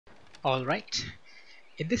Alright,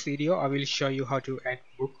 in this video I will show you how to add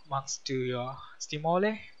bookmarks to your Steam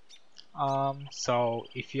overlay. So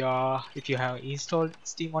if you have installed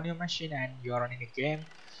Steam on your machine and you are running a game,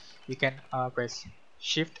 you can press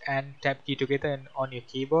Shift and Tab key together on your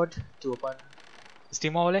keyboard to open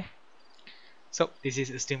Steam overlay. So this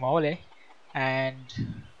is Steam overlay, and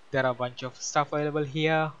there are a bunch of stuff available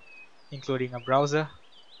here, including a browser.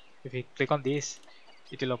 If you click on this,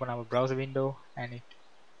 it will open up a browser window and it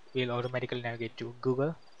will automatically navigate to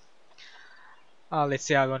Google. Let's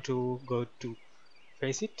say I want to go to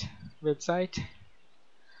Faceit website.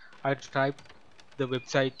 I type the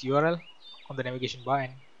website URL on the navigation bar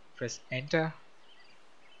and press enter.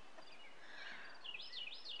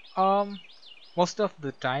 Most of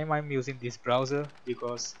the time I'm using this browser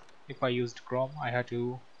because if I used Chrome I had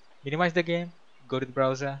to minimize the game, go to the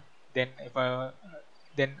browser, then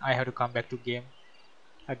I have to come back to game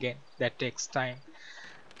again. That takes time.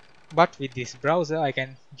 But with this browser I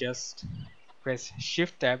can just press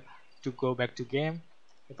Shift Tab to go back to game.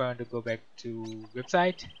 If I want to go back to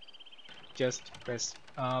website, just press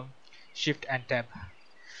Shift and Tab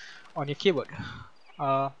on your keyboard.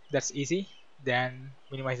 That's easy than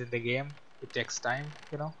minimizing the game. It takes time,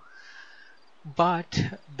 you know. But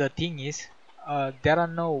the thing is, there are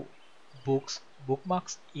no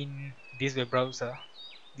bookmarks in this web browser.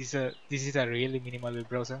 This is a really minimal web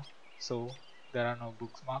browser, so there are no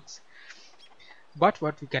bookmarks. But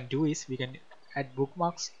what we can do is we can add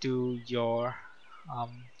bookmarks to your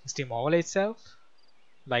Steam overlay itself,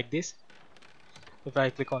 like this. If I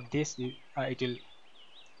click on this, it will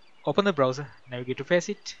open the browser, navigate to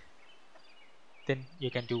Faceit. Then you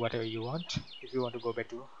can do whatever you want. If you want to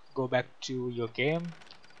go back to your game,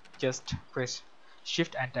 just press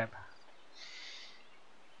Shift and Tab.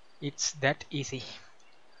 It's that easy.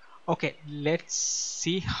 Okay, let's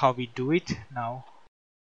see how we do it now.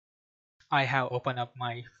 I have opened up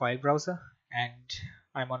my file browser and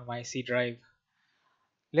I'm on my C drive.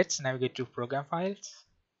 Let's navigate to Program Files,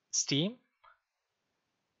 Steam,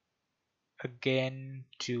 again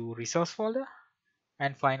to Resource folder,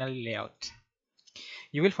 and finally Layout.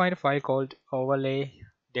 You will find a file called overlay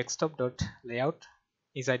desktop.layout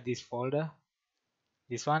inside this folder.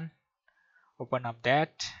 This one. Open up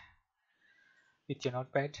that with your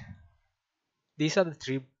notepad. These are the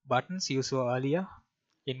three buttons you saw earlier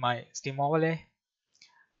in my Steam overlay.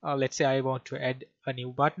 Let's say I want to add a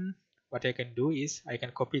new button. What I can do is I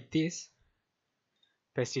can copy this,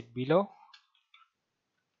 paste it below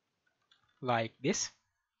like this.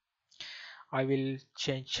 I will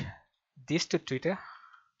change this to Twitter.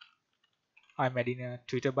 I'm adding a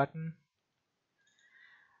Twitter button.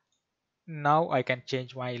 Now I can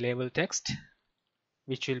change my label text,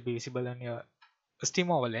 which will be visible on your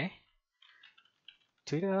Steam overlay,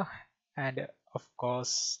 Twitter, and of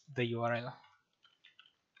course the URL.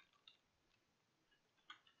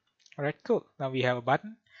 Alright, cool. Now we have a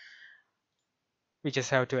button. We just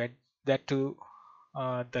have to add that to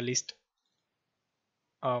the list,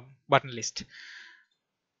 button list.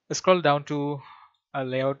 Scroll down to a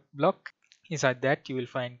layout block. Inside that you will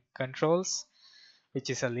find controls, which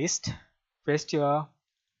is a list. Paste your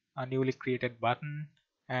newly created button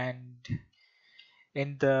and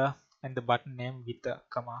end the button name with a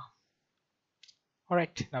comma.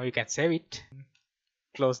 Alright, now you can save it.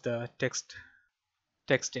 Close the text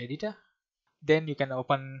editor. Then you can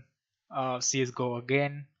open CSGO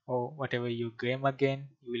again or whatever you game again.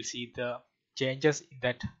 You will see the changes in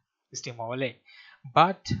that Steam overlay.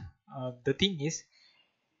 But the thing is,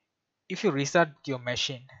 if you restart your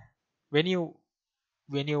machine, when you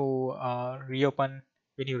reopen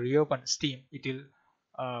Steam, it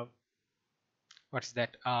will what's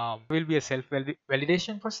that? Will be a self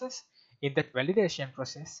validation process. In that validation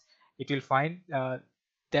process, it will find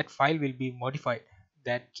that file will be modified.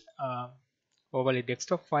 That overlay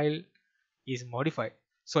desktop file is modified,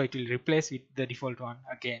 so it will replace with the default one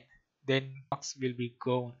again. Then box will be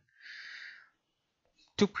gone.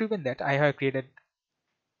 To prevent that, I have created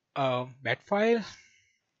a bat file.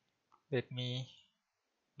 Let me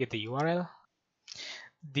get the URL.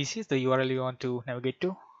 This is the URL you want to navigate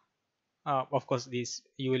to. Of course, this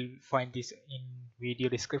you will find this in video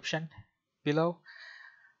description below.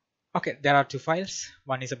 Okay, there are two files.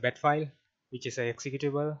 One is a bat file, which is a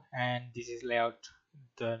executable, and this is layout,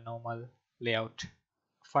 the normal layout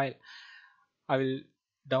file. I will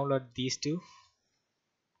download these two.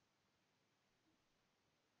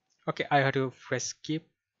 Okay, I have to press skip.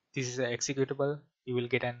 This is an executable. You will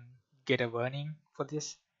get a warning for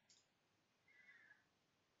this.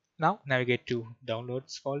 Now navigate to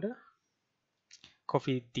downloads folder.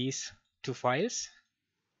 Copy these two files.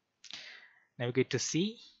 Navigate to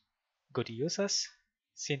C. go to users.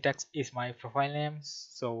 Syntax is my profile name,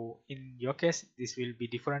 so in your case this will be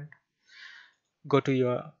different. Go to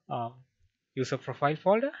your user profile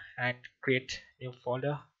folder and create new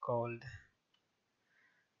folder called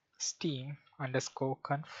steam underscore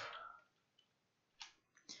conf.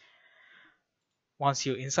 Once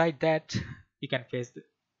you're inside that, you can paste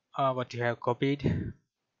what you have copied.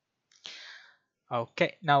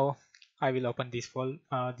 Okay, now I will open this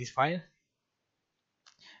file,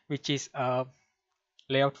 which is a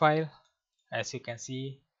layout file. As you can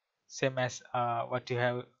see, same as what you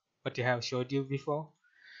have showed you before,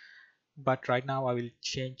 but right now I will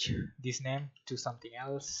change this name to something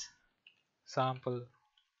else. Sample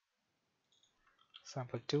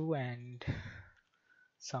 2 and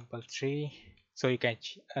sample 3, so you can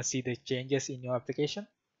see the changes in your application.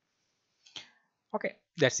 Okay,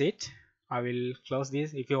 that's it. I will close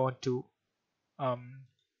this. If you want to add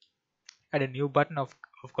a new button, of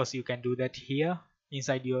course you can do that here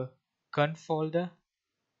inside your conf folder,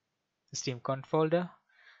 steam conf folder,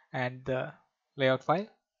 and the layout file.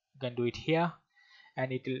 You can do it here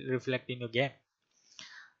and it will reflect in your game.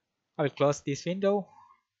 I will close this window,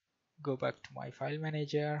 go back to my file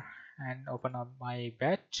manager and open up my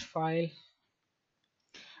batch file.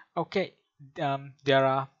 Okay, there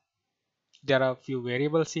are a few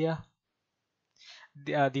variables here.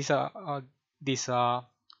 These are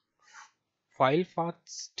file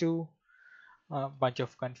paths to a bunch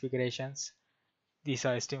of configurations. These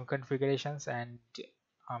are steam configurations, and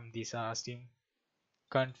these are steam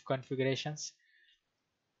configurations.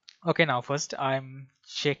 Okay, now first I'm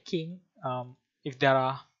checking if there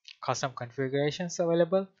are custom configurations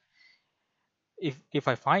available. If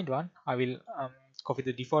I find one, I will copy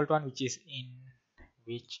the default one, which is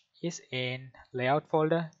in layout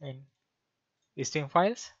folder in steam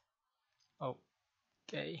files.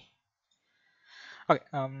 Okay, I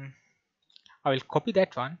will copy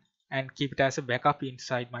that one and keep it as a backup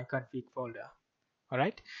inside my config folder. All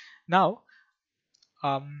right, now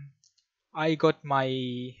I got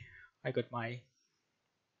my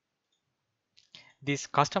this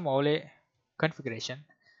custom overlay configuration.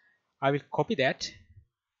 I will copy that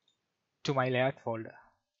to my layout folder.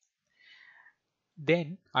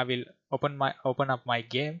 Then I will open up my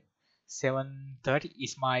game. 730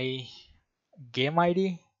 is my game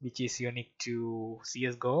ID, which is unique to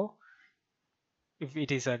CSGO. If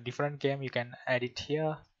it is a different game, you can add it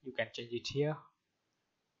here, you can change it here.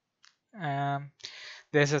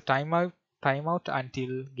 There's a timeout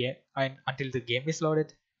until the game is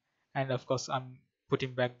loaded, and of course I'm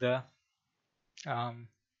putting back the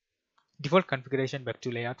default configuration back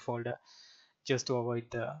to layout folder just to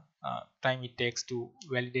avoid the time it takes to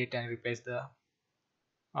validate and replace the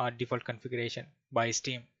default configuration by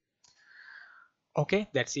Steam. Okay,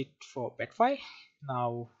 that's it for Betfy.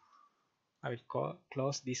 Now I will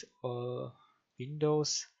close this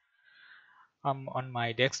Windows. On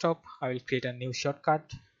my desktop, I will create a new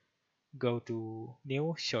shortcut. Go to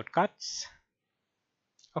new shortcuts.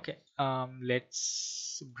 Okay,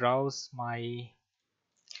 let's browse my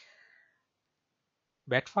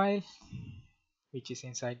bat file, which is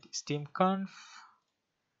inside steamconf.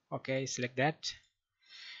 Okay, select that.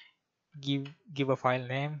 Give a file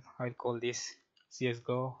name. I will call this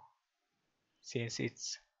CSGO, since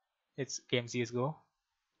it's game CSGO.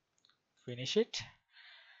 Finish it.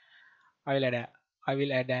 I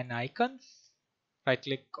will add an icon. Right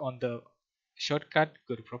click on the shortcut,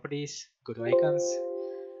 go to properties, go to icons.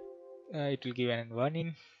 It will give an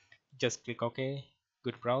warning. Just click OK.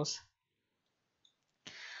 Good browse.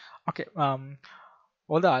 Okay,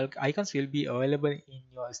 all the icons will be available in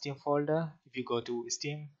your Steam folder. If you go to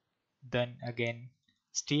Steam, then again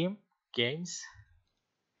Steam games,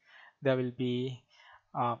 there will be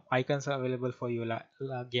icons available for your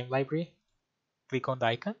game library. Click on the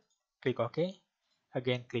icon, click OK,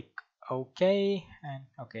 again click OK and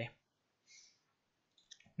OK.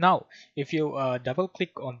 Now if you double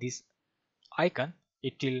click on this icon,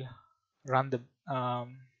 it will run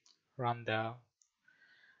the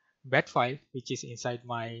bat file, which is inside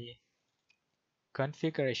my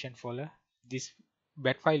configuration folder. This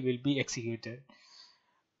bat file will be executed.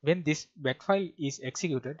 When this bat file is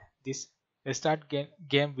executed, this restart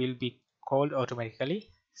game will be called automatically,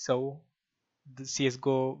 so the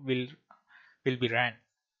CSGO will be ran.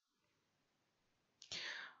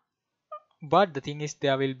 But the thing is,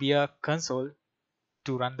 there will be a console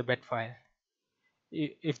to run the bat file.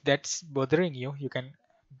 If that's bothering you, you can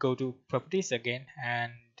go to properties again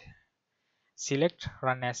and select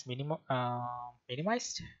run as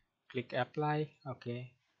minimized. Click apply.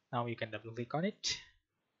 Okay, now you can double click on it.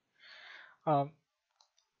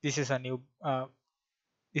 This is a new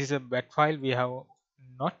This is a bat file we have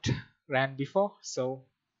not ran before, so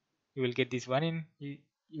you will get this one in.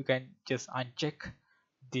 You can just uncheck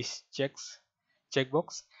this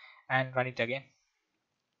checkbox and run it again.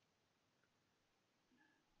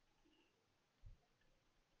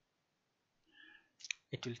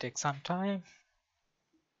 It will take some time.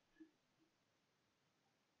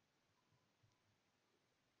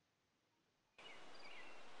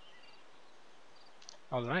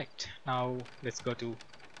 Alright, now let's go to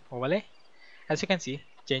overlay. As you can see,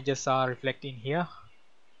 changes are reflecting here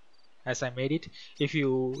as I made it. If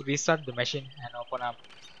you restart the machine and open up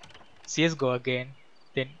CSGO again,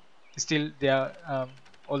 then still there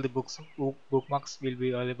all the bookmarks will be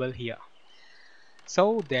available here.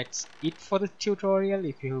 So that's it for the tutorial.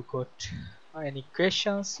 If you got any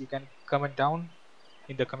questions, you can comment down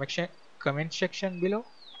in the comment section below.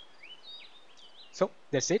 So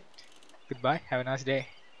that's it. Goodbye. Have a nice day.